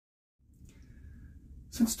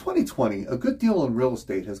Since 2020, a good deal in real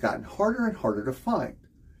estate has gotten harder and harder to find,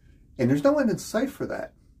 and there's no end in sight for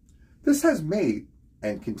that. This has made,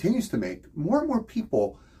 and continues to make, more and more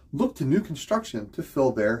people look to new construction to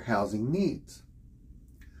fill their housing needs.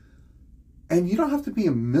 And you don't have to be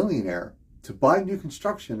a millionaire to buy new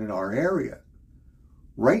construction in our area.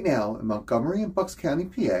 Right now, in Montgomery and Bucks County,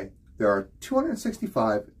 PA, there are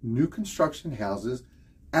 265 new construction houses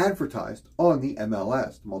advertised on the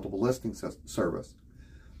MLS, the Multiple Listing Service.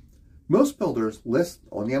 Most builders list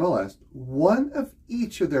on the MLS one of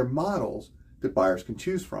each of their models that buyers can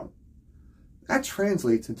choose from. That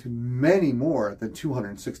translates into many more than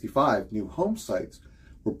 265 new home sites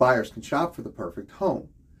where buyers can shop for the perfect home,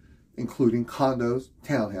 including condos,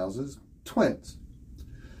 townhouses, twins.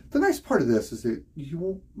 The nice part of this is that you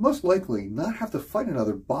will most likely not have to fight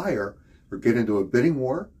another buyer or get into a bidding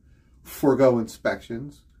war, forego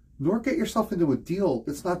inspections, nor get yourself into a deal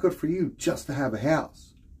that's not good for you just to have a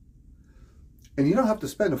house. And you don't have to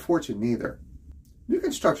spend a fortune either. New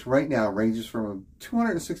construction right now ranges from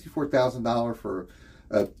 $264,000 for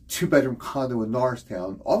a two-bedroom condo in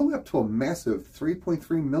Norristown all the way up to a massive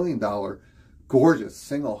 $3.3 million gorgeous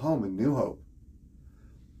single home in New Hope.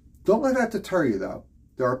 Don't let that deter you though.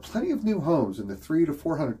 There are plenty of new homes in the $300,000 to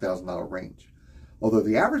 $400,000 range. Although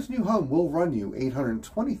the average new home will run you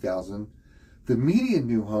 $820,000, the median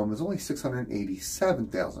new home is only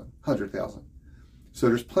 $687,000. So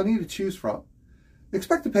there's plenty to choose from.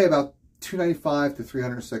 Expect to pay about $295 to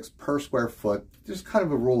 $306 per square foot. Just kind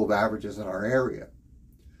of a rule of averages in our area.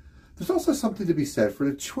 There's also something to be said for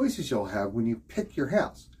the choices you'll have when you pick your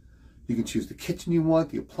house. You can choose the kitchen you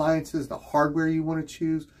want, the appliances, the hardware you want to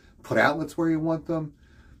choose, put outlets where you want them,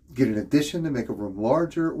 get an addition to make a room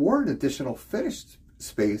larger, or an additional finished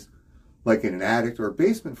space like in an attic or a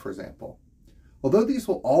basement, for example. Although these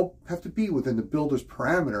will all have to be within the builder's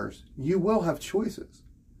parameters, you will have choices,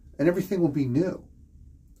 and everything will be new.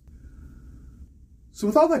 So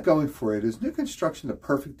with all that going for it, is new construction the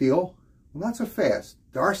perfect deal? Well, not so fast.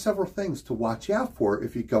 There are several things to watch out for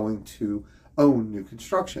if you're going to own new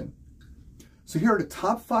construction. So here are the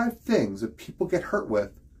top 5 things that people get hurt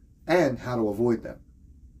with and how to avoid them.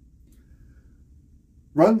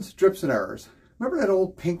 Runs, drips, and errors. Remember that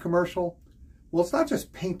old paint commercial? Well, it's not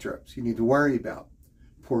just paint drips you need to worry about.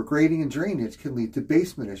 Poor grading and drainage can lead to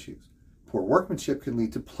basement issues. Poor workmanship can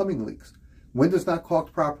lead to plumbing leaks. Windows not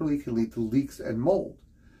caulked properly can lead to leaks and mold.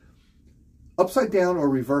 Upside down or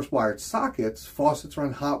reverse wired sockets, faucets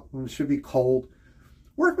run hot when it should be cold.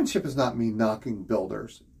 Workmanship does not mean knocking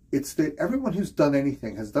builders. It's that everyone who's done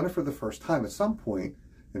anything has done it for the first time at some point,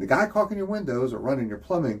 and the guy caulking your windows or running your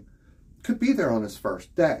plumbing could be there on his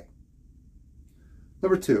first day.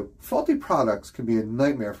 Number 2, faulty products can be a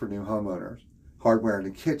nightmare for new homeowners. Hardware in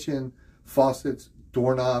the kitchen, faucets,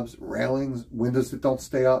 doorknobs, railings, windows that don't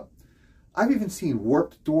stay up. I've even seen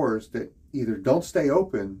warped doors that either don't stay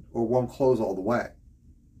open or won't close all the way.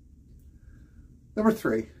 Number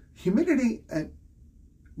 3, humidity and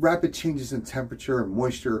rapid changes in temperature and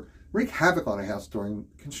moisture wreak havoc on a house during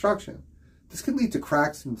construction. This can lead to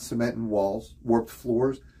cracks in cement and walls, warped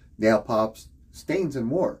floors, nail pops, stains, and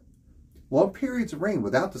more. Long periods of rain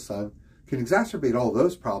without the sun can exacerbate all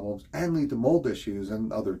those problems and lead to mold issues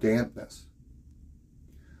and other dampness.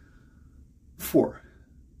 4,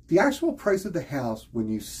 the actual price of the house, when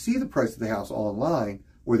you see the price of the house online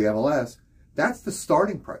or the MLS, that's the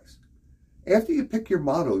starting price. After you pick your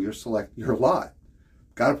model, you select your lot.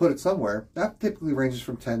 Got to put it somewhere. That typically ranges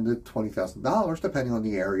from $10,000 to $20,000 depending on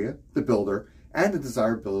the area, the builder, and the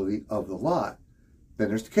desirability of the lot. Then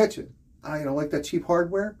there's the kitchen. You don't like that cheap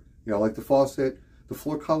hardware? You don't like the faucet? The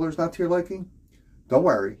floor color's not to your liking? Don't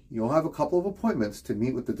worry. You'll have a couple of appointments to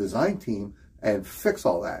meet with the design team and fix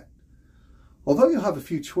all that. Although you'll have a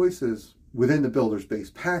few choices within the builder's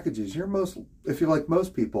base packages, if you're like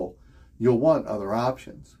most people, you'll want other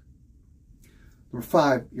options. Number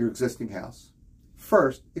 5, your existing house.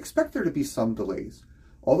 First, expect there to be some delays.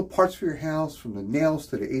 All the parts for your house, from the nails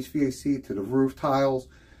to the HVAC to the roof tiles,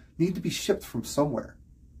 need to be shipped from somewhere.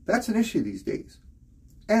 That's an issue these days.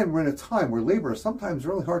 And we're in a time where labor is sometimes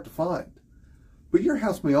really hard to find. But your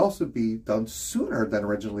house may also be done sooner than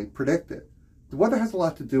originally predicted. The weather has a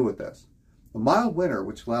lot to do with this. A mild winter,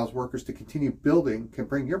 which allows workers to continue building, can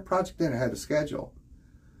bring your project in ahead of schedule.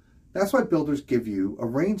 That's why builders give you a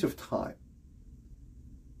range of time.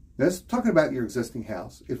 Now, let's talk about your existing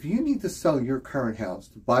house. If you need to sell your current house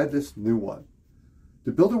to buy this new one,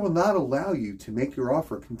 the builder will not allow you to make your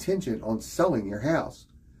offer contingent on selling your house.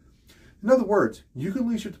 In other words, you can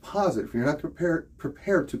lose your deposit if you're not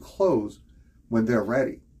prepared to close when they're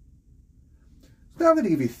ready. So now I'm going to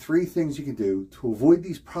give you 3 things you can do to avoid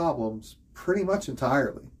these problems pretty much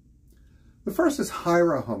entirely. The first is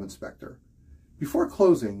hire a home inspector. Before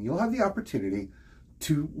closing, you'll have the opportunity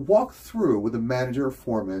to walk through with a manager or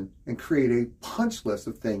foreman and create a punch list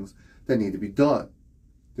of things that need to be done.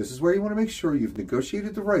 This is where you want to make sure you've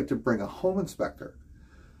negotiated the right to bring a home inspector.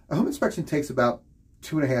 A home inspection takes about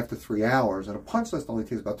 2.5 to 3 hours, and a punch list only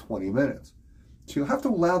takes about 20 minutes. So you'll have to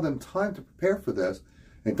allow them time to prepare for this,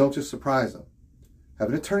 and don't just surprise them. Have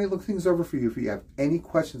an attorney look things over for you if you have any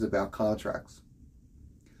questions about contracts.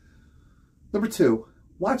 Number 2,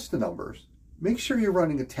 watch the numbers. Make sure you're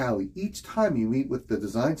running a tally each time you meet with the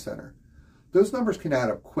design center. Those numbers can add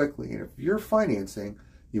up quickly, and if you're financing,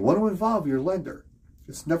 you want to involve your lender.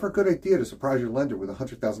 It's never a good idea to surprise your lender with a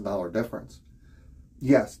 $100,000 difference.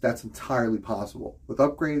 Yes, that's entirely possible, with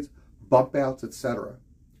upgrades, bump outs, etc.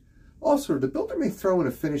 Also, the builder may throw in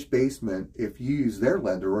a finished basement if you use their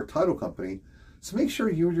lender or title company, so make sure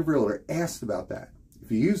you and your realtor ask about that.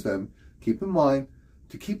 If you use them, keep in mind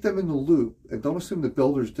to keep them in the loop and don't assume the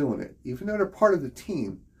builder's doing it. Even though they're part of the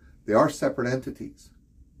team, they are separate entities.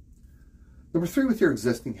 Number 3, with your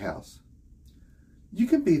existing house. This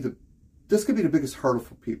could be the biggest hurdle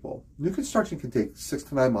for people. New construction can take 6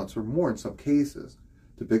 to 9 months or more in some cases.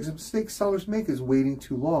 The biggest mistake sellers make is waiting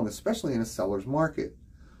too long, especially in a seller's market.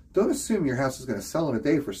 Don't assume your house is going to sell in a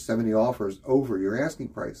day for 70 offers over your asking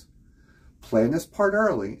price. Plan this part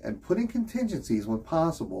early and put in contingencies when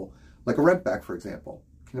possible, like a rent back, for example.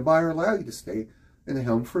 Can the buyer allow you to stay in the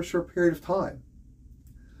home for a short period of time?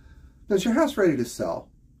 Now, is your house ready to sell?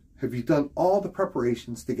 Have you done all the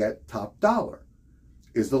preparations to get top dollar?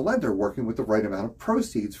 Is the lender working with the right amount of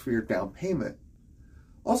proceeds for your down payment?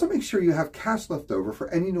 Also, make sure you have cash left over for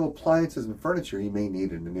any new appliances and furniture you may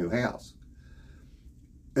need in a new house.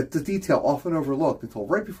 It's a detail often overlooked until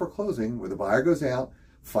right before closing, where the buyer goes out,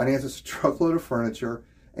 finances a truckload of furniture,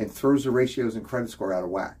 and throws the ratios and credit score out of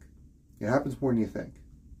whack. It happens more than you think.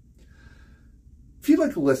 If you'd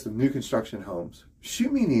like a list of new construction homes,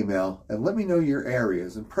 shoot me an email and let me know your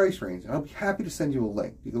areas and price range, and I'll be happy to send you a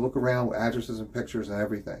link. You can look around with addresses and pictures and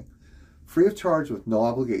everything. Free of charge with no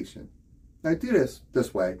obligation. Now, I do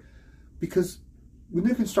this way because with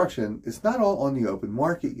new construction, it's not all on the open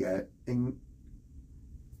market yet, and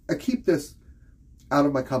I keep this out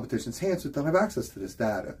of my competition's hands so don't have access to this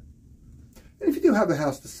data. And if you do have a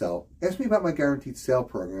house to sell, ask me about my guaranteed sale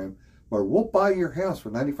program, where we'll buy your house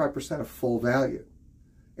for 95% of full value.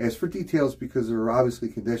 Ask for details because there are obviously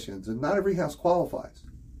conditions, and not every house qualifies.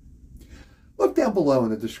 Look down below in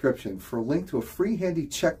the description for a link to a free handy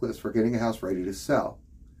checklist for getting a house ready to sell.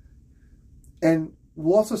 And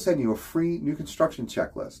we'll also send you a free new construction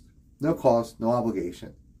checklist. No cost, no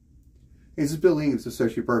obligation. This is Bill Eaves,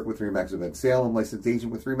 Associate Broker with ReMax of bensalem, licensed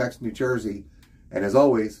agent with ReMax New Jersey. And as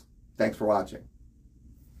always, thanks for watching.